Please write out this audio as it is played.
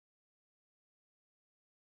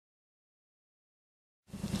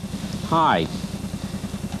Hi.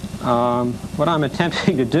 What I'm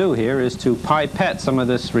attempting to do here is to pipette some of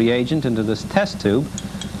this reagent into this test tube.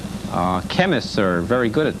 Chemists are very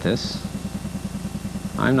good at this.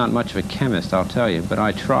 I'm not much of a chemist, I'll tell you, but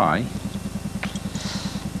I try.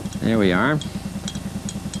 There we are.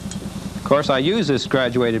 Of course, I use this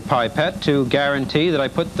graduated pipette to guarantee that I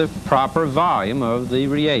put the proper volume of the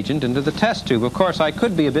reagent into the test tube. Of course, I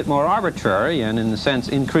could be a bit more arbitrary and, in a sense,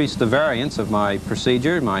 increase the variance of my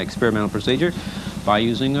procedure, my experimental procedure, by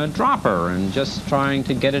using a dropper and just trying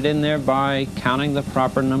to get it in there by counting the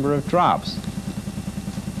proper number of drops.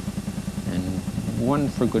 And one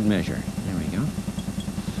for good measure. There we go.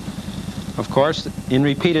 Of course, in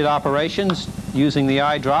repeated operations, using the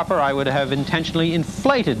eyedropper, I would have intentionally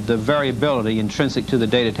inflated the variability intrinsic to the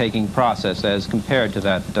data-taking process as compared to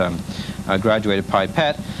that graduated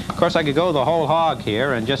pipette. Of course, I could go the whole hog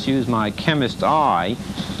here and just use my chemist's eye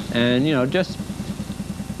and, you know, just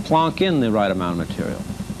plonk in the right amount of material.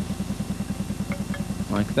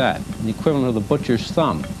 Like that. The equivalent of the butcher's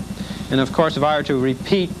thumb. And of course, if I were to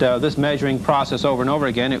repeat this measuring process over and over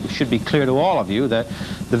again, it should be clear to all of you that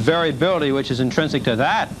the variability which is intrinsic to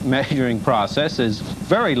that measuring process is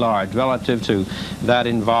very large relative to that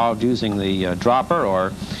involved using the dropper,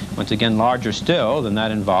 or, once again, larger still than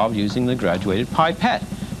that involved using the graduated pipette.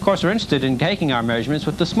 Of course, we're interested in taking our measurements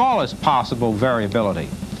with the smallest possible variability.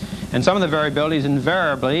 And some of the variability is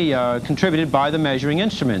invariably contributed by the measuring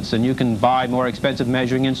instruments, and you can buy more expensive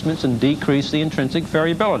measuring instruments and decrease the intrinsic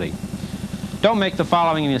variability. Don't make the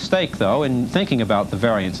following mistake, though, in thinking about the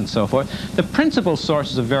variance and so forth. The principal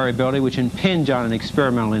sources of variability which impinge on an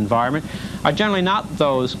experimental environment are generally not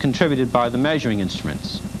those contributed by the measuring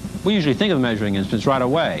instruments. We usually think of the measuring instruments right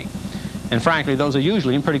away, and frankly, those are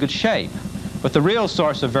usually in pretty good shape. But the real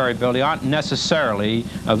source of variability aren't necessarily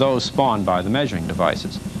those spawned by the measuring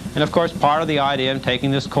devices. And of course, part of the idea of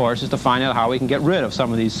taking this course is to find out how we can get rid of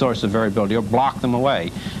some of these sources of variability or block them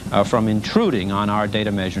away from intruding on our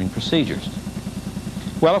data measuring procedures.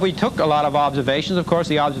 Well, if we took a lot of observations, of course,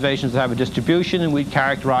 the observations have a distribution, and we'd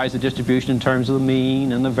characterize the distribution in terms of the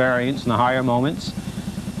mean and the variance and the higher moments.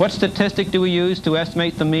 What statistic do we use to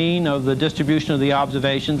estimate the mean of the distribution of the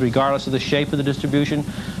observations, regardless of the shape of the distribution?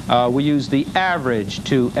 We use the average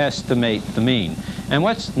to estimate the mean. And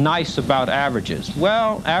what's nice about averages?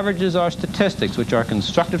 Well, averages are statistics which are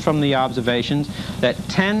constructed from the observations that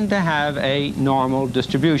tend to have a normal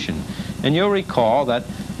distribution. And you'll recall that,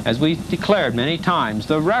 as we've declared many times,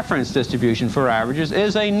 the reference distribution for averages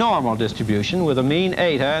is a normal distribution with a mean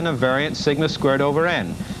eta and a variance sigma squared over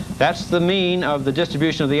n. That's the mean of the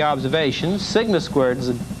distribution of the observations. Sigma squared is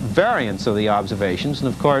the variance of the observations, and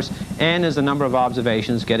of course, n is the number of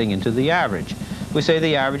observations getting into the average. We say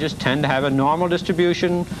the averages tend to have a normal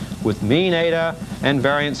distribution with mean eta and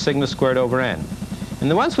variance sigma squared over n. And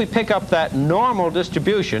then once we pick up that normal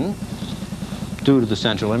distribution, due to the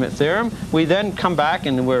central limit theorem, we then come back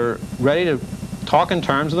and we're ready to talk in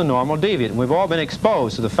terms of the normal deviate. And we've all been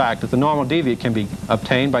exposed to the fact that the normal deviate can be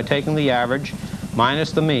obtained by taking the average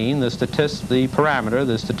minus the mean, the parameter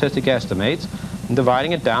the statistic estimates, and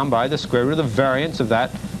dividing it down by the square root of the variance of that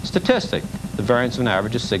statistic. The variance of an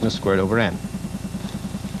average is sigma squared over n.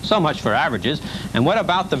 So much for averages. And what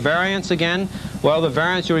about the variance again? Well, the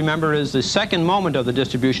variance, you remember, is the second moment of the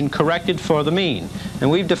distribution corrected for the mean. And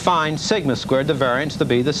we've defined sigma squared, the variance, to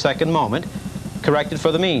be the second moment corrected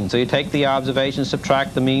for the mean. So you take the observations,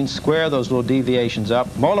 subtract the mean, square those little deviations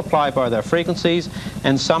up, multiply by their frequencies,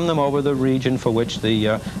 and sum them over the region for which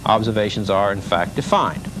the observations are, in fact,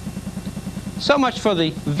 defined. So much for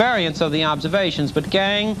the variance of the observations, but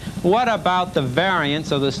gang, what about the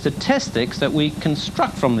variance of the statistics that we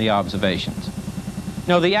construct from the observations?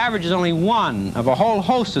 No, the average is only one of a whole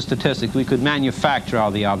host of statistics we could manufacture out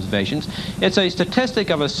of the observations. It's a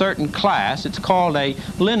statistic of a certain class. It's called a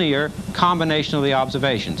linear combination of the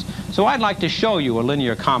observations. So I'd like to show you a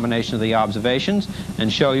linear combination of the observations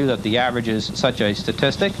and show you that the average is such a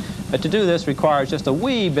statistic. But to do this requires just a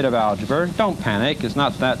wee bit of algebra. Don't panic, it's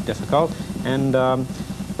not that difficult. And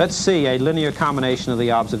let's see a linear combination of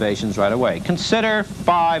the observations right away. Consider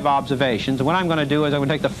 5 observations. And what I'm going to do is I'm going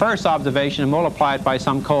to take the first observation and multiply it by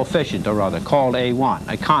some coefficient, or rather, called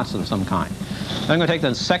A1, a constant of some kind. Then I'm going to take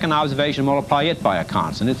the second observation and multiply it by a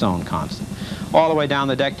constant, its own constant. All the way down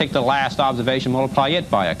the deck, take the last observation, multiply it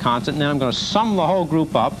by a constant, and then I'm going to sum the whole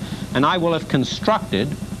group up, and I will have constructed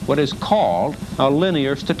what is called a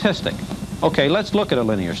linear statistic. Okay, let's look at a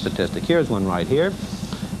linear statistic. Here's one right here.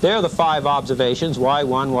 There are the 5 observations, y1,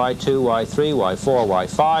 y2, y3, y4,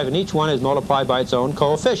 y5, and each one is multiplied by its own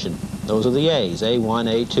coefficient. Those are the a's,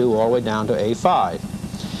 a1, a2, all the way down to a5.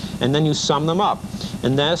 and then you sum them up.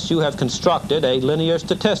 And thus you have constructed a linear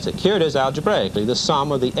statistic. Here it is algebraically. The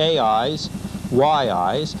sum of the AI's,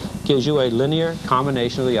 YI's gives you a linear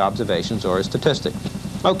combination of the observations, or a statistic.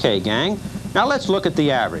 Okay, gang, now let's look at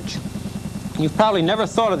the average. You've probably never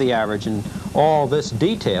thought of the average in all this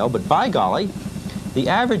detail, but by golly, the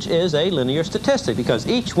average is a linear statistic because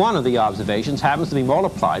each one of the observations happens to be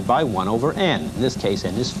multiplied by 1 over n. In this case,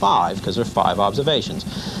 n is 5 because there are 5 observations.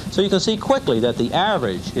 So you can see quickly that the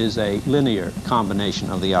average is a linear combination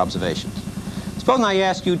of the observations. Suppose I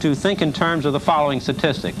ask you to think in terms of the following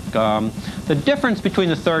statistic. The difference between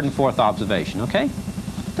the third and fourth observation, okay?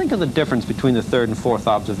 Think of the difference between the third and fourth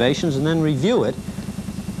observations and then review it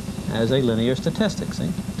as a linear statistic, see?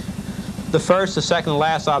 The first, the second, and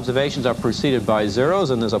last observations are preceded by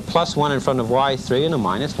zeros, and there's a +1 in front of y3 and a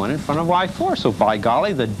 -1 in front of y4. So by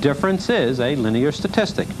golly, the difference is a linear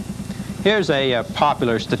statistic. Here's a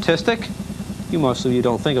popular statistic. Most of you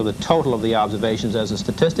don't think of the total of the observations as a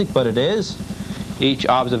statistic, but it is. Each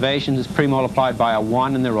observation is pre-multiplied by a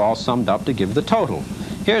 1, and they're all summed up to give the total.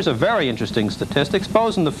 Here's a very interesting statistic.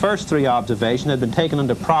 Supposing the first 3 observations had been taken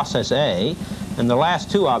under process A, and the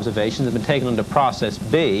last 2 observations have been taken under process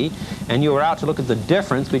B, and you were out to look at the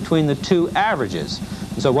difference between the 2 averages.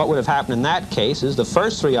 And so what would have happened in that case is the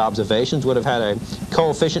first 3 observations would have had a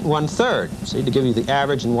coefficient 1/3, see, to give you the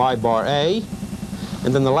average in y bar A,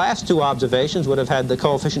 and then the last 2 observations would have had the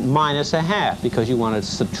coefficient -0.5 because you want to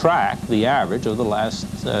subtract the average of the last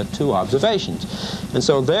 2 observations. And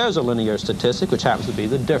so there's a linear statistic, which happens to be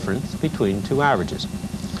the difference between 2 averages.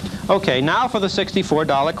 Okay, now for the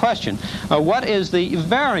 $64 question. What is the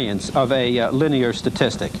variance of a linear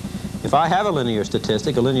statistic? If I have a linear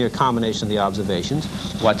statistic, a linear combination of the observations,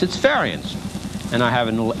 what's its variance? And I have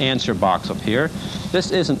a little answer box up here. This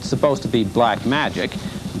isn't supposed to be black magic,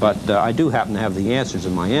 but I do happen to have the answers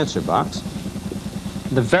in my answer box.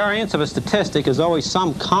 The variance of a statistic is always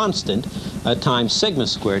some constant times sigma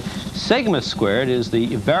squared. Sigma squared is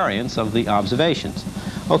the variance of the observations.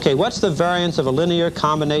 Okay, what's the variance of a linear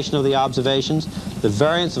combination of the observations? The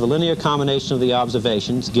variance of a linear combination of the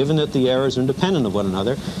observations, given that the errors are independent of one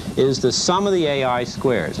another, is the sum of the AI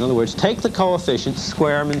squares. In other words, take the coefficients,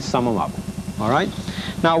 square them, and sum them up. All right?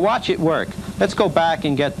 Now watch it work. Let's go back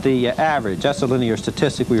and get the average. That's a linear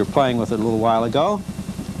statistic we were playing with a little while ago.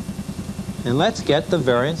 And let's get the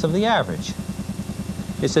variance of the average.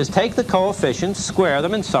 It says take the coefficients, square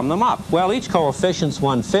them, and sum them up. Well, each coefficient's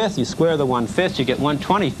 1/5. You square the 1/5, you get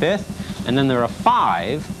 1/25th, and then there are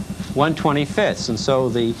 5 1/25ths. And so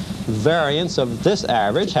the variance of this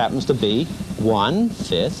average happens to be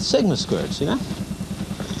 1/5 sigma squared. See that?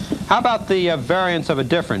 How about the variance of a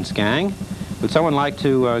difference, gang? Would someone like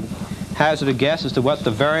to hazard a guess as to what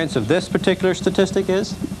the variance of this particular statistic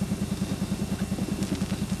is?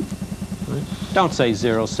 Don't say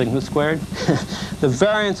 0 sigma squared. The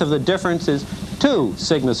variance of the difference is 2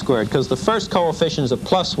 sigma squared, because the first coefficient is a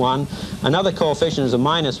 +1, another coefficient is a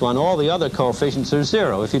 -1, all the other coefficients are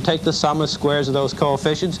 0. If you take the sum of squares of those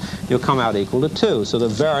coefficients, you'll come out equal to 2. So the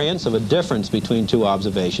variance of a difference between 2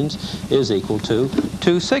 observations is equal to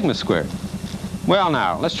 2 sigma squared. Well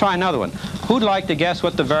now, let's try another one. Who'd like to guess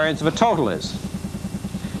what the variance of a total is?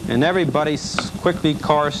 And everybody quickly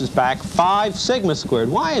choruses back 5 sigma squared.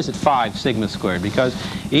 Why is it 5 sigma squared? Because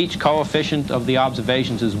each coefficient of the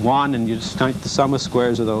observations is 1, and you just take the sum of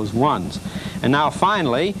squares of those 1s. And now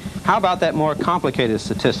finally, how about that more complicated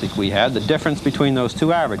statistic we had, the difference between those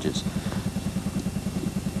 2 averages?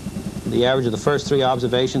 The average of the first 3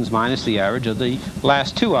 observations minus the average of the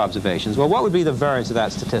last 2 observations. Well, what would be the variance of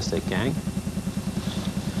that statistic, gang?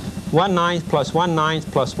 1/9 plus 1/9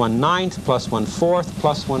 plus 1/9 plus 1/4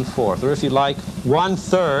 plus 1/4. Or if you like,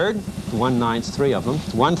 1/3, 1/9's 3 of them,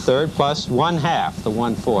 1/3 plus 1/2, the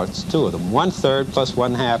 1/4's 2 of them. 1/3 plus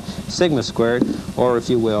 1/2 sigma squared, or if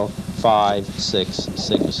you will, 5, 6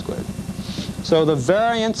 sigma squared. So the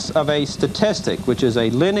variance of a statistic, which is a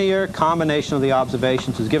linear combination of the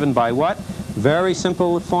observations, is given by what? Very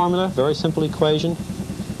simple formula, very simple equation.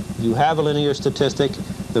 You have a linear statistic.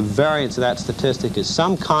 The variance of that statistic is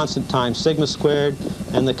some constant times sigma squared,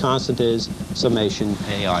 and the constant is summation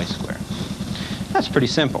AI squared. That's pretty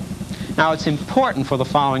simple. Now, it's important for the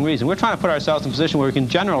following reason. We're trying to put ourselves in a position where we can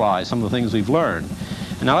generalize some of the things we've learned.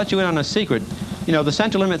 And I'll let you in on a secret. You know, the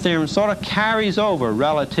central limit theorem sort of carries over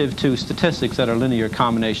relative to statistics that are linear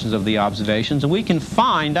combinations of the observations, and we can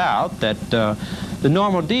find out that the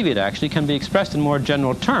normal deviate actually can be expressed in more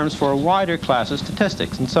general terms for a wider class of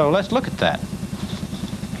statistics. And so let's look at that.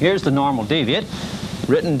 Here's the normal deviate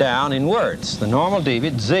written down in words. The normal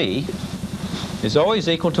deviate, Z, is always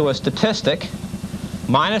equal to a statistic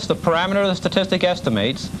minus the parameter the statistic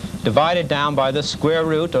estimates divided down by the square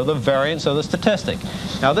root of the variance of the statistic.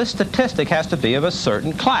 Now this statistic has to be of a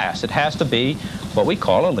certain class. It has to be what we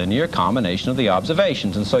call a linear combination of the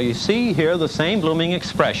observations. And so you see here the same blooming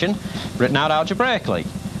expression written out algebraically.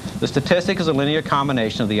 The statistic is a linear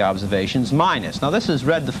combination of the observations minus. Now this is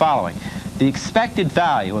read the following: the expected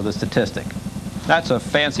value of the statistic. That's a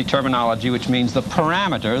fancy terminology which means the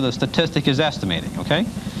parameter the statistic is estimating, okay?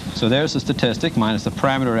 So there's the statistic minus the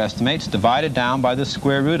parameter estimates divided down by the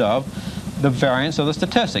square root of the variance of the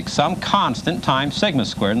statistic, some constant times sigma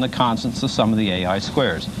squared, and the constant's the sum of the AI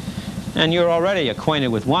squares. And you're already acquainted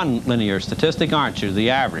with one linear statistic, aren't you? The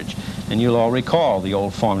average. And you'll all recall the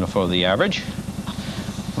old formula for the average.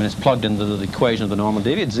 When it's plugged into the equation of the normal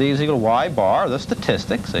deviate, z is equal to y bar, the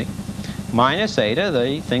statistic, see, minus eta,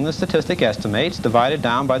 the thing the statistic estimates, divided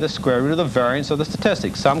down by the square root of the variance of the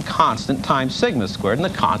statistic, some constant times sigma squared, and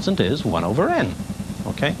the constant is 1 over n.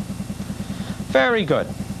 Okay? Very good.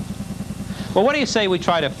 Well, what do you say we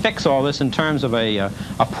try to fix all this in terms of a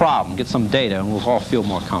problem, get some data, and we'll all feel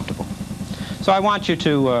more comfortable. So I want you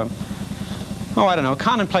to,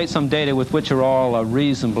 contemplate some data with which you're all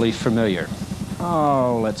reasonably familiar.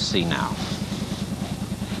 Oh, let's see now.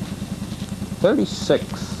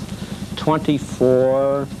 36.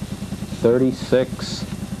 24, 36.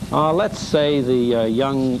 Let's say the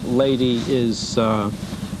young lady is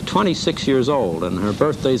 26 years old and her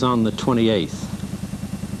birthday's on the 28th.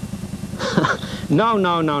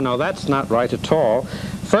 No, that's not right at all.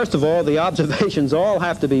 First of all, the observations all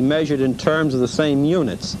have to be measured in terms of the same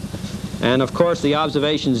units. And of course, the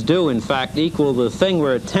observations do, in fact, equal the thing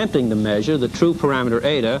we're attempting to measure, the true parameter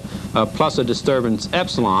eta, plus a disturbance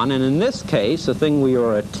epsilon. And in this case, the thing we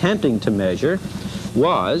were attempting to measure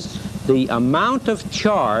was the amount of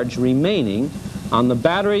charge remaining on the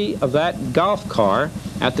battery of that golf car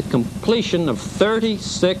at the completion of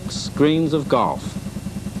 36 greens of golf.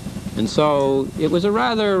 And so it was a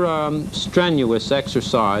rather strenuous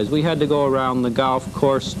exercise. We had to go around the golf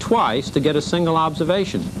course twice to get a single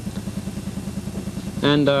observation.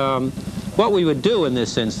 And what we would do in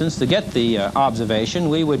this instance, to get the observation,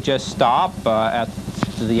 we would just stop at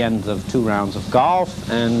the end of 2 rounds of golf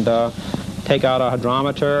and take out a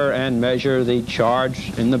hydrometer and measure the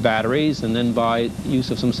charge in the batteries, and then by use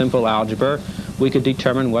of some simple algebra, we could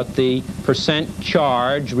determine what the percent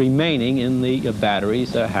charge remaining in the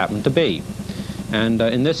batteries happened to be. And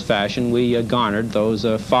in this fashion, we garnered those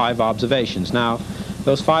 5 observations. Now,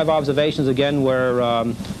 those 5 observations, again,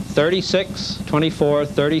 were 36, 24,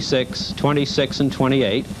 36, 26, and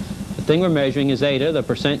 28. The thing we're measuring is eta, the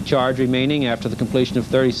percent charge remaining after the completion of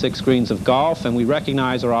 36 greens of golf, and we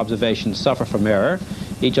recognize our observations suffer from error.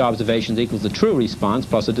 Each observation equals the true response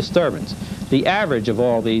plus a disturbance. The average of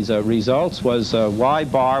all these results was y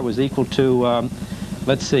bar was equal to,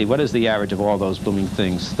 let's see, what is the average of all those blooming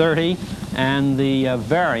things? 30, and the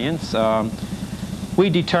variance, we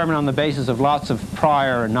determined on the basis of lots of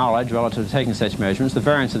prior knowledge relative to taking such measurements, the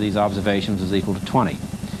variance of these observations is equal to 20.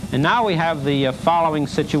 And now we have the following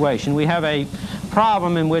situation. We have a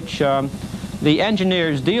problem in which the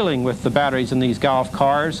engineers dealing with the batteries in these golf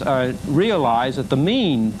cars realized that the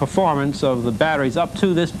mean performance of the batteries up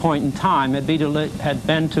to this point in time had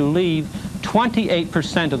been to leave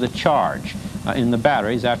 28% of the charge in the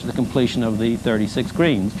batteries after the completion of the 36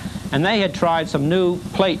 greens. And they had tried some new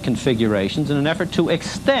plate configurations in an effort to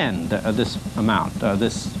extend this amount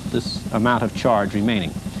of charge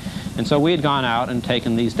remaining. And so we had gone out and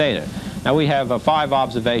taken these data. Now we have 5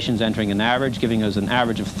 observations entering an average, giving us an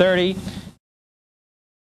average of 30.